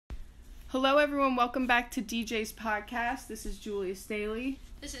Hello, everyone. Welcome back to DJ's podcast. This is Julia Stailey.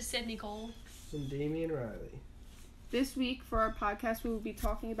 This is Sydney Cole. And Damien Riehle. This week, for our podcast, we will be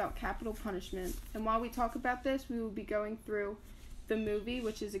talking about capital punishment. And while we talk about this, we will be going through the movie,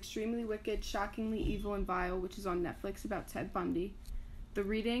 which is Extremely Wicked, Shockingly Evil, and Vile, which is on Netflix about Ted Bundy. The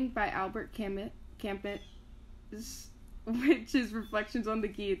Reading by Albert Camus, which is Reflections on the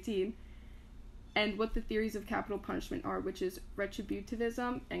Guillotine. And what the theories of capital punishment are, which is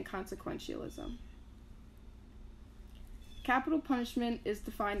retributivism and consequentialism. Capital punishment is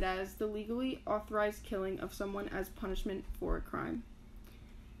defined as the legally authorized killing of someone as punishment for a crime.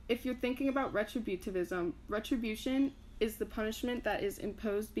 If you're thinking about retributivism, retribution is the punishment that is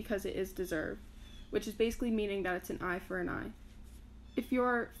imposed because it is deserved, which is basically meaning that it's an eye for an eye. If you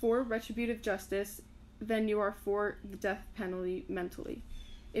are for retributive justice, then you are for the death penalty mentally.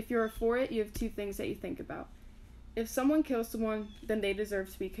 If you're for it, you have two things that you think about. If someone kills someone, then they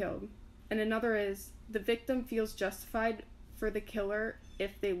deserve to be killed. And another is, the victim feels justified for the killer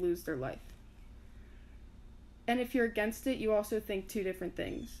if they lose their life. And if you're against it, you also think two different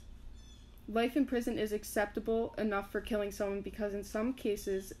things. Life in prison is acceptable enough for killing someone because in some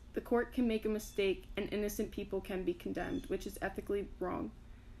cases, the court can make a mistake and innocent people can be condemned, which is ethically wrong.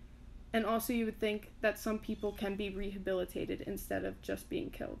 And also you would think that some people can be rehabilitated instead of just being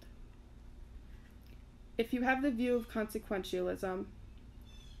killed. If you have the view of consequentialism,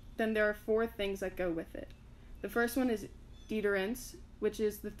 then there are four things that go with it. The first one is deterrence, which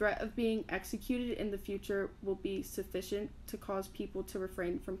is the threat of being executed in the future will be sufficient to cause people to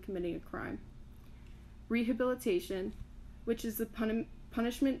refrain from committing a crime. Rehabilitation, which is the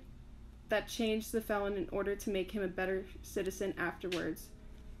punishment that changed the felon in order to make him a better citizen afterwards.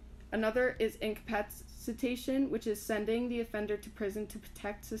 Another is incapacitation, which is sending the offender to prison to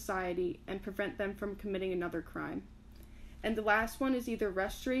protect society and prevent them from committing another crime. And the last one is either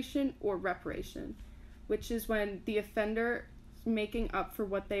restoration or reparation, which is when the offender is making up for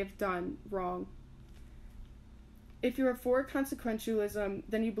what they have done wrong. If you are for consequentialism,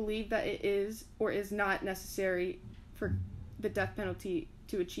 then you believe that it is or is not necessary for the death penalty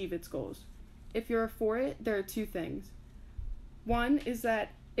to achieve its goals. If you're for it, there are two things. One is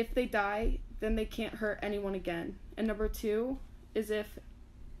that if they die, then they can't hurt anyone again. And number two is if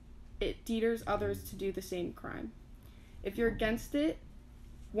it deters others to do the same crime. If you're against it,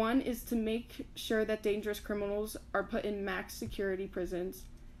 one is to make sure that dangerous criminals are put in max security prisons.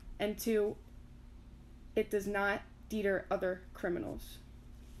 And two, it does not deter other criminals.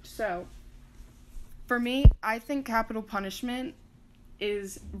 So, for me, I think capital punishment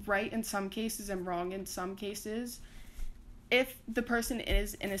is right in some cases and wrong in some cases. If the person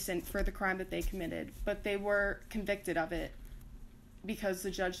is innocent for the crime that they committed, but they were convicted of it because the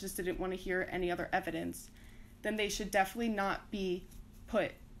judge just didn't want to hear any other evidence, then they should definitely not be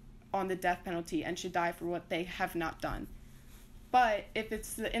put on the death penalty and should die for what they have not done. But if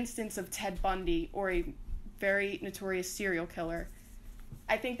it's the instance of Ted Bundy or a very notorious serial killer,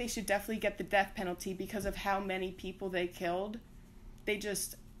 I think they should definitely get the death penalty because of how many people they killed. They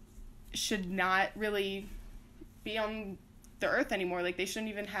just should not really be on the earth anymore. Like, they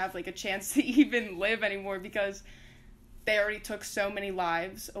shouldn't even have like a chance to even live anymore because they already took so many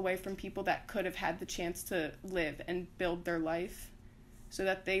lives away from people that could have had the chance to live and build their life, so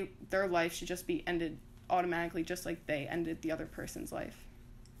that their life should just be ended automatically, just like they ended the other person's life.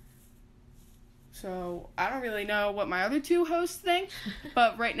 So I don't really know what my other two hosts think,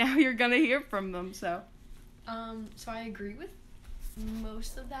 but right now you're gonna hear from them. So I agree with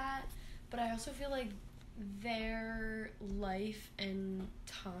most of that, but I also feel like their life and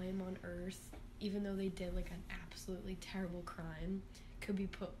time on Earth, even though they did like an absolutely terrible crime, could be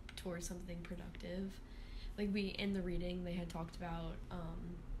put towards something productive. Like, in the reading, they had talked about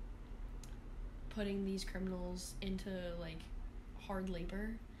putting these criminals into like hard labor,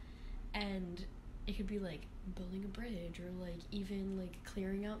 and it could be like building a bridge or like even like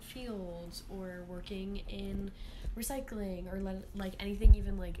clearing out fields or working in recycling or like anything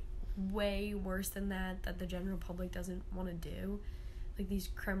even like way worse than that the general public doesn't want to do. Like, these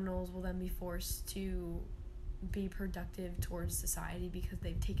criminals will then be forced to be productive towards society because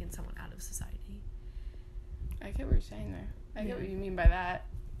they've taken someone out of society. I get what you're saying there. I get what you mean by that.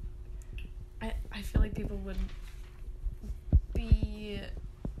 I feel like people would be,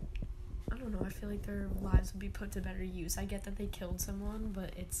 I don't know, I feel like their lives would be put to better use. I get that they killed someone,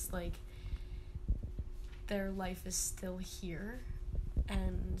 but it's like their life is still here,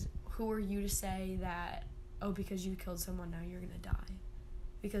 and who are you to say that, oh, because you killed someone, now you're gonna die?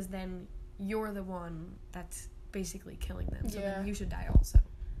 Because then you're the one that's basically killing them, so then you should die also.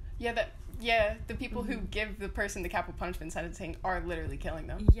 Yeah, Yeah, the people who give the person the capital punishment sentencing are literally killing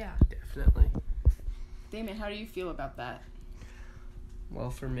them. Yeah. Definitely. Damien, how do you feel about that? Well,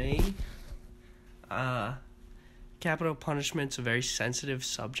 for me, capital punishment's a very sensitive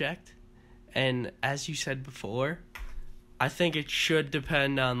subject. And as you said before, I think it should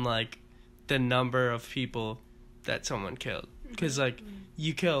depend on, like, the number of people that someone killed. Because, like,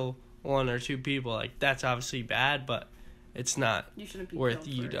 you kill 1 or 2 people, like, that's obviously bad, but it's not worth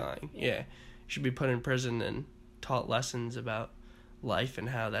you dying. Yeah. You should be put in prison and taught lessons about life and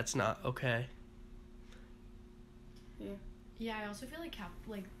how that's not okay. Yeah. Yeah, I also feel like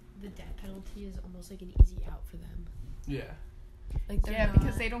the death penalty is almost like an easy out for them. Yeah. Like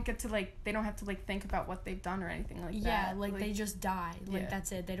because they don't get to they don't have to think about what they've done or anything like that. Yeah, like they just die. Like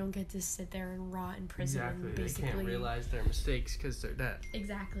that's it. They don't get to sit there and rot in prison. Exactly. And basically, they can't realize their mistakes because they're dead.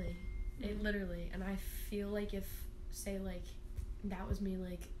 Exactly. It literally, and I feel like if, say, like, that was me,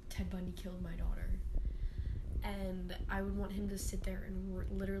 like, Ted Bundy killed my daughter, and I would want him to sit there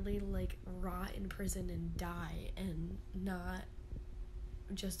and literally, like, rot in prison and die, and not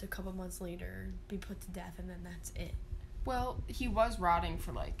just a couple months later be put to death, and then that's it. Well, he was rotting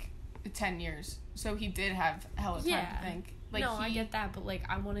for, 10 years, so he did have hella time to think. I get that, but,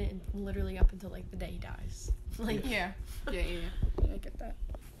 I want it literally up until, the day he dies. Yeah, I get that.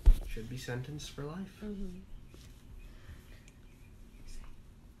 Should be sentenced for life. Mm-hmm.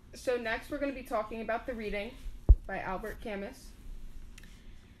 So next we're going to be talking about The Reading by Albert Camus.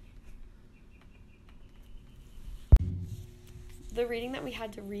 The reading that we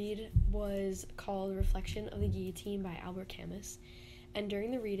had to read was called Reflection of the Guillotine by Albert Camus. And during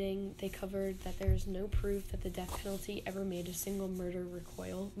the reading, they covered that there is no proof that the death penalty ever made a single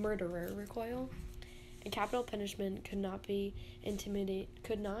murderer recoil. And capital punishment could not intimidate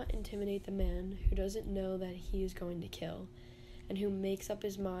the man who doesn't know that he is going to kill, and who makes up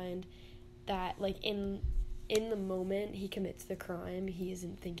his mind that, in the moment he commits the crime, he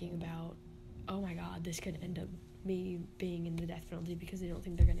isn't thinking about, oh my god, this could end up me being in the death penalty, because they don't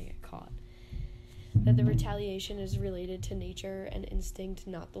think they're going to get caught. That the retaliation is related to nature and instinct,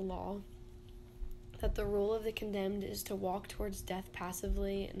 not the law. That the role of the condemned is to walk towards death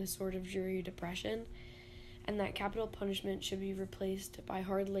passively in a sort of dreary depression, and that capital punishment should be replaced by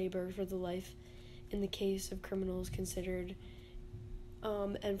hard labor for the life in the case of criminals considered,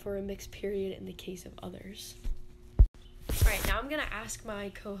 and for a mixed period in the case of others. Alright, now I'm going to ask my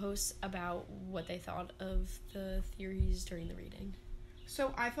co-hosts about what they thought of the theories during the reading.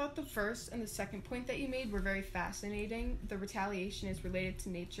 So I thought the first and the second point that you made were very fascinating. The retaliation is related to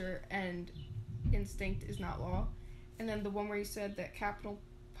nature and instinct is not law. And then the one where you said that capital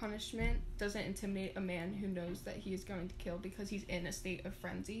punishment doesn't intimidate a man who knows that he is going to kill because he's in a state of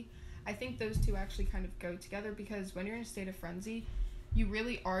frenzy. I think those two actually kind of go together, because when you're in a state of frenzy, you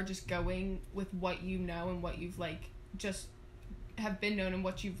really are just going with what you know and what you've just have been known and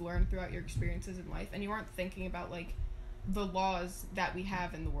what you've learned throughout your experiences in life, and you aren't thinking about the laws that we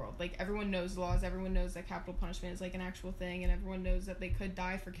have in the world. Everyone knows laws, everyone knows that capital punishment is an actual thing, and everyone knows that they could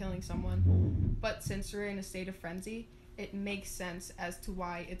die for killing someone. But since we're in a state of frenzy, it makes sense as to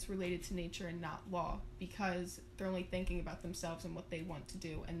why it's related to nature and not law, because they're only thinking about themselves and what they want to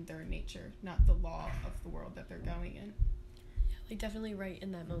do and their nature, not the law of the world that they're going in. Yeah, definitely right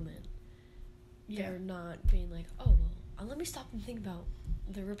in that moment. Yeah. They're not being oh, well, let me stop and think about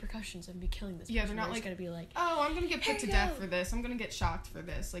the repercussions of me killing this person. Yeah, they're not going to be oh, I'm going to get put to death for this, I'm going to get shocked for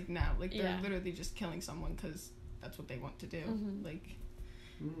this. No, they're literally just killing someone because that's what they want to do.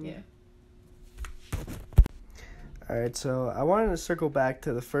 Mm-hmm. Yeah. Alright, so I wanted to circle back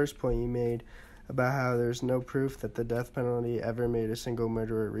to the first point you made about how there's no proof that the death penalty ever made a single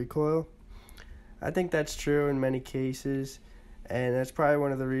murderer recoil. I think that's true in many cases, and that's probably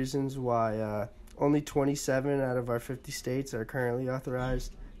one of the reasons why only 27 out of our 50 states are currently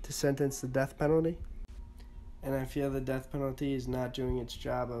authorized to sentence the death penalty. And I feel the death penalty is not doing its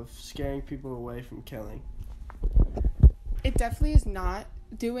job of scaring people away from killing. It definitely is not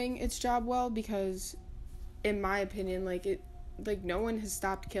doing its job well, because in my opinion, no one has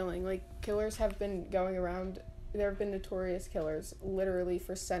stopped killing. Killers have been going around. There have been notorious killers literally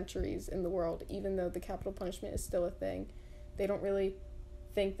for centuries in the world, even though the capital punishment is still a thing. They don't really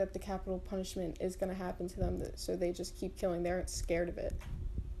think that the capital punishment is going to happen to them, so they just keep killing. They aren't scared of it.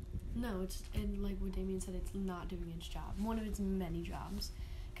 No, and like what Damien said, it's not doing its job. One of its many jobs,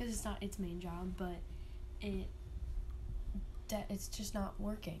 because it's not its main job, but it's just not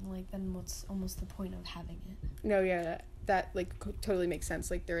working. Then what's almost the point of having it? No, yeah, that totally makes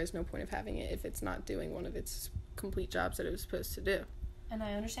sense. There is no point of having it if it's not doing one of its complete jobs that it was supposed to do. And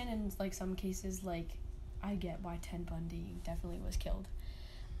I understand in some cases, I get why Ted Bundy definitely was killed.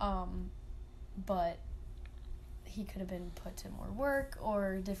 but he could have been put to more work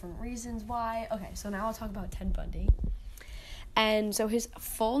or different reasons why. Okay, so now I'll talk about Ted Bundy. And so his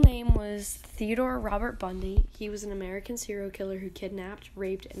full name was Theodore Robert Bundy. He was an American serial killer who kidnapped,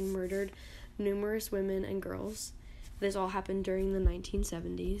 raped, and murdered numerous women and girls. This all happened during the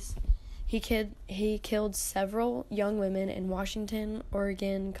 1970s. He killed several young women in Washington,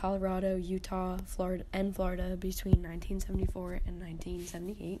 Oregon, Colorado, Utah, Florida between 1974 and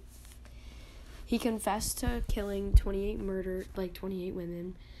 1978. He confessed to killing 28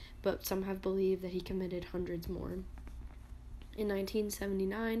 women, but some have believed that he committed hundreds more. In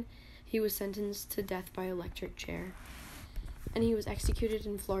 1979, he was sentenced to death by electric chair. And he was executed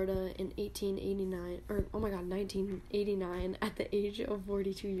in Florida in 1989 at the age of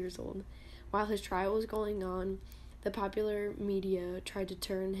 42 years old. While his trial was going on, the popular media tried to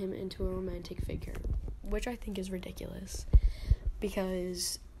turn him into a romantic figure, which I think is ridiculous,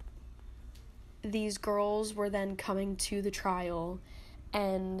 because these girls were then coming to the trial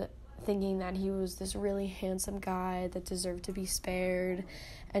and thinking that he was this really handsome guy that deserved to be spared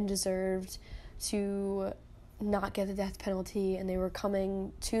and deserved to not get the death penalty, and they were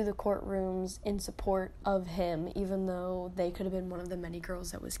coming to the courtrooms in support of him, even though they could have been one of the many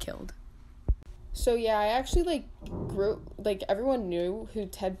girls that was killed. So yeah, I actually everyone knew who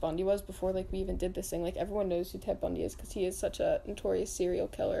Ted Bundy was before we even did this thing. Everyone knows who Ted Bundy is because he is such a notorious serial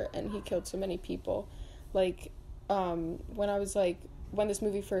killer and he killed so many people. When this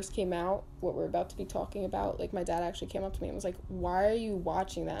movie first came out, what we're about to be talking about, my dad actually came up to me and was like, "Why are you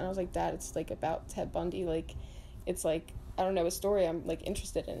watching that?" And I was like, "Dad, it's about Ted Bundy, it's I don't know, a story, I'm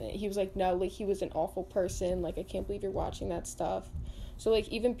interested in it." He was like, "No, he was an awful person, I can't believe you're watching that stuff." So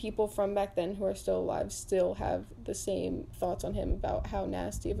even people from back then who are still alive still have the same thoughts on him about how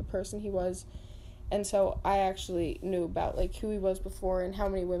nasty of a person he was. And so I actually knew about who he was before and how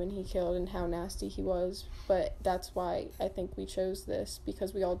many women he killed and how nasty he was. But that's why I think we chose this,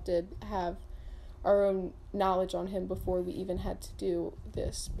 because we all did have our own knowledge on him before we even had to do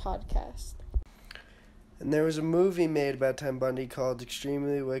this podcast. And there was a movie made about Ted Bundy called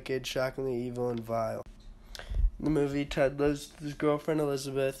Extremely Wicked, Shockingly Evil, and Vile. In the movie, Ted lives with his girlfriend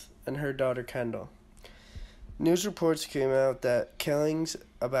Elizabeth and her daughter Kendall. News reports came out that killings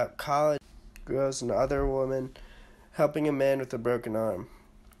about college girls and other women helping a man with a broken arm.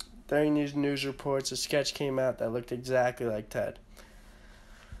 During these news reports, a sketch came out that looked exactly like Ted.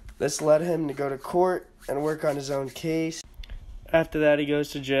 This led him to go to court and work on his own case. After that, he goes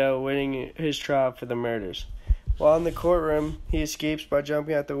to jail, waiting his trial for the murders. While in the courtroom, he escapes by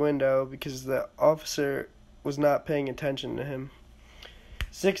jumping out the window because the officer was not paying attention to him.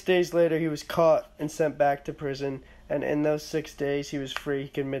 6 days later, he was caught and sent back to prison, and in those 6 days he was free. He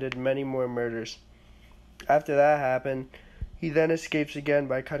committed many more murders. After that happened, he then escapes again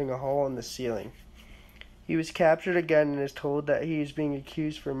by cutting a hole in the ceiling. He was captured again and is told that he is being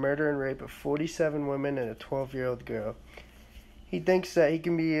accused for murder and rape of 47 women and a 12-year-old girl. He thinks that he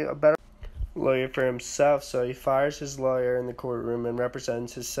can be a better lawyer for himself, so he fires his lawyer in the courtroom and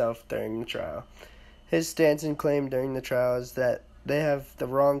represents himself during the trial. His stance and claim during the trial is that they have the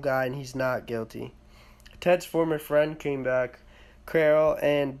wrong guy and he's not guilty. Ted's former friend came back, Carol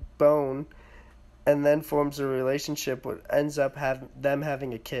and Bone, and then forms a relationship which ends up them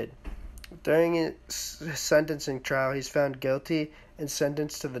having a kid. During his sentencing trial, he's found guilty and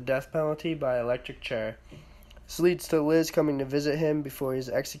sentenced to the death penalty by electric chair. This leads to Liz coming to visit him before he's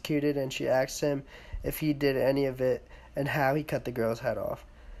executed, and she asks him if he did any of it and how he cut the girl's head off.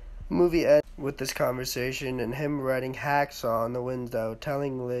 The movie ends with this conversation and him writing hacksaw on the window,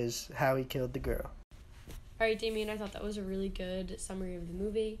 telling Liz how he killed the girl. Alright, Damien, I thought that was a really good summary of the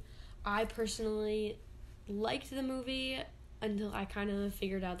movie. I personally liked the movie until I kind of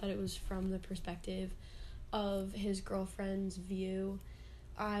figured out that it was from the perspective of his girlfriend's view.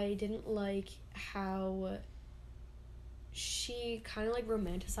 I didn't like how she kind of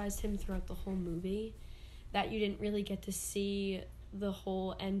romanticized him throughout the whole movie, that you didn't really get to see the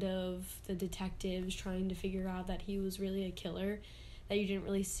whole end of the detectives trying to figure out that he was really a killer, that you didn't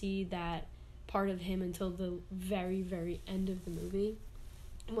really see that part of him until the very, very end of the movie,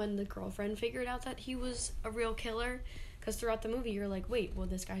 when the girlfriend figured out that he was a real killer, because throughout the movie you're like, wait, well,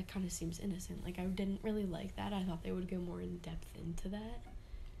 this guy kind of seems innocent. I didn't really like that. I thought they would go more in depth into that.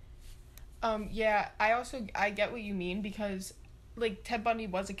 Yeah, I get what you mean, because, Ted Bundy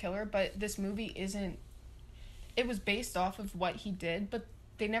was a killer, but this movie isn't, it was based off of what he did, but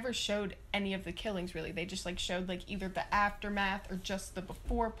they never showed any of the killings, really. They just, showed, either the aftermath or just the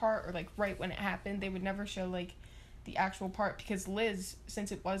before part, or, right when it happened. They would never show, the actual part, because Liz,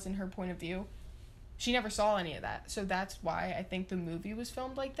 since it was in her point of view, she never saw any of that. So that's why I think the movie was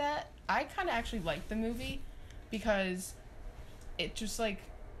filmed like that. I kind of actually liked the movie because it just, like,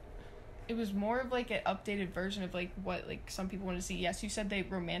 it was more of, like, an updated version of, like, what, like, some people want to see. Yes, you said they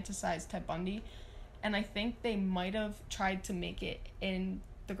romanticized Ted Bundy, and I think they might have tried to make it in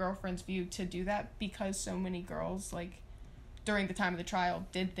the girlfriend's view to do that because so many girls, like, during the time of the trial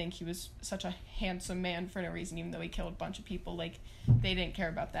did think he was such a handsome man for no reason, even though he killed a bunch of people. Like, they didn't care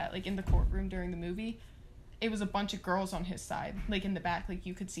about that. Like, in the courtroom during the movie, it was a bunch of girls on his side. Like, in the back, like,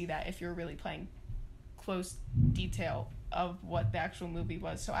 you could see that if you were really playing close detail of what the actual movie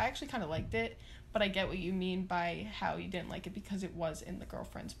was. So I actually kind of liked it, but I get what you mean by how you didn't like it because it was in the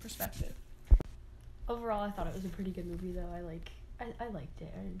girlfriend's perspective. Overall, I thought it was a pretty good movie, though. I liked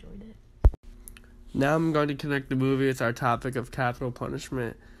it. I enjoyed it. Now I'm going to connect the movie with our topic of capital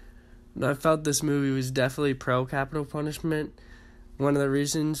punishment. And I felt this movie was definitely pro-capital punishment. One of the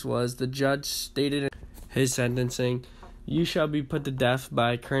reasons was the judge stated in his sentencing, "You shall be put to death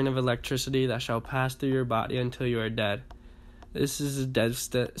by a current of electricity that shall pass through your body until you are dead." This is a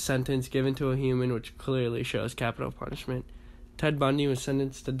death sentence given to a human, which clearly shows capital punishment. Ted Bundy was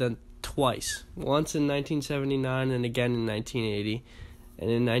sentenced to death twice, once in 1979 and again in 1980. And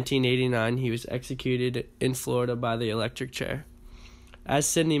in 1989, he was executed in Florida by the electric chair. As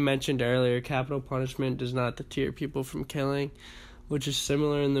Sydney mentioned earlier, capital punishment does not deter people from killing, which is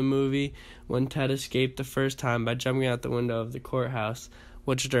similar in the movie when Ted escaped the first time by jumping out the window of the courthouse,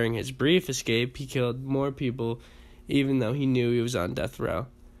 which during his brief escape, he killed more people even though he knew he was on death row.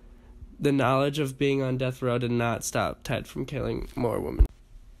 The knowledge of being on death row did not stop Ted from killing more women.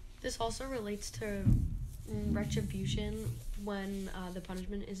 This also relates to retribution when the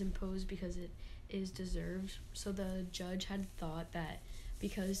punishment is imposed because it is deserved. So the judge had thought that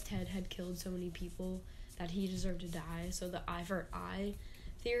because Ted had killed so many people that he deserved to die. So the eye for eye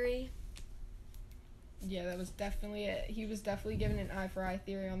theory. Yeah, that was definitely it. He was definitely given an eye for eye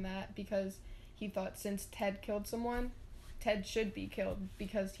theory on that because he thought since Ted killed someone, Ted should be killed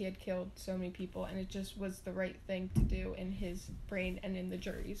because he had killed so many people, and it just was the right thing to do in his brain and in the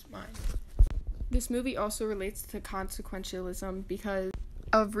jury's mind. This movie also relates to consequentialism because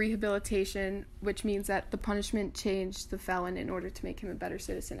of rehabilitation, which means that the punishment changed the felon in order to make him a better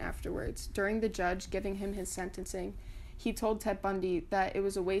citizen afterwards. During the judge giving him his sentencing, he told Ted Bundy that it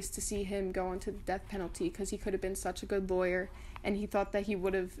was a waste to see him go into the death penalty because he could have been such a good lawyer, and he thought that he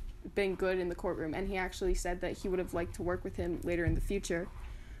would have been good in the courtroom, and he actually said that he would have liked to work with him later in the future,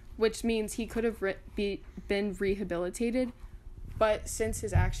 which means he could have been rehabilitated, but since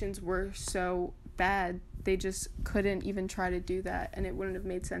his actions were so bad, they just couldn't even try to do that, and it wouldn't have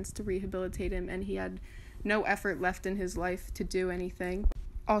made sense to rehabilitate him, and he had no effort left in his life to do anything.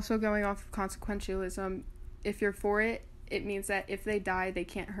 Also, going off of consequentialism, if you're for it, it means that if they die, they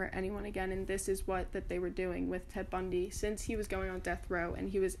can't hurt anyone again, and this is what that they were doing with Ted Bundy. Since he was going on death row and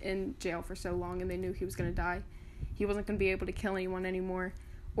he was in jail for so long and they knew he was going to die, he wasn't going to be able to kill anyone anymore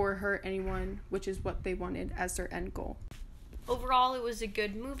or hurt anyone, which is what they wanted as their end goal. Overall, it was a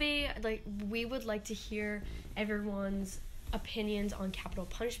good movie. We would like to hear everyone's opinions on capital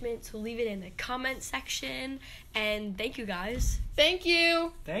punishment, so leave it in the comment section. And thank you, guys. Thank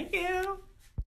you. Thank you.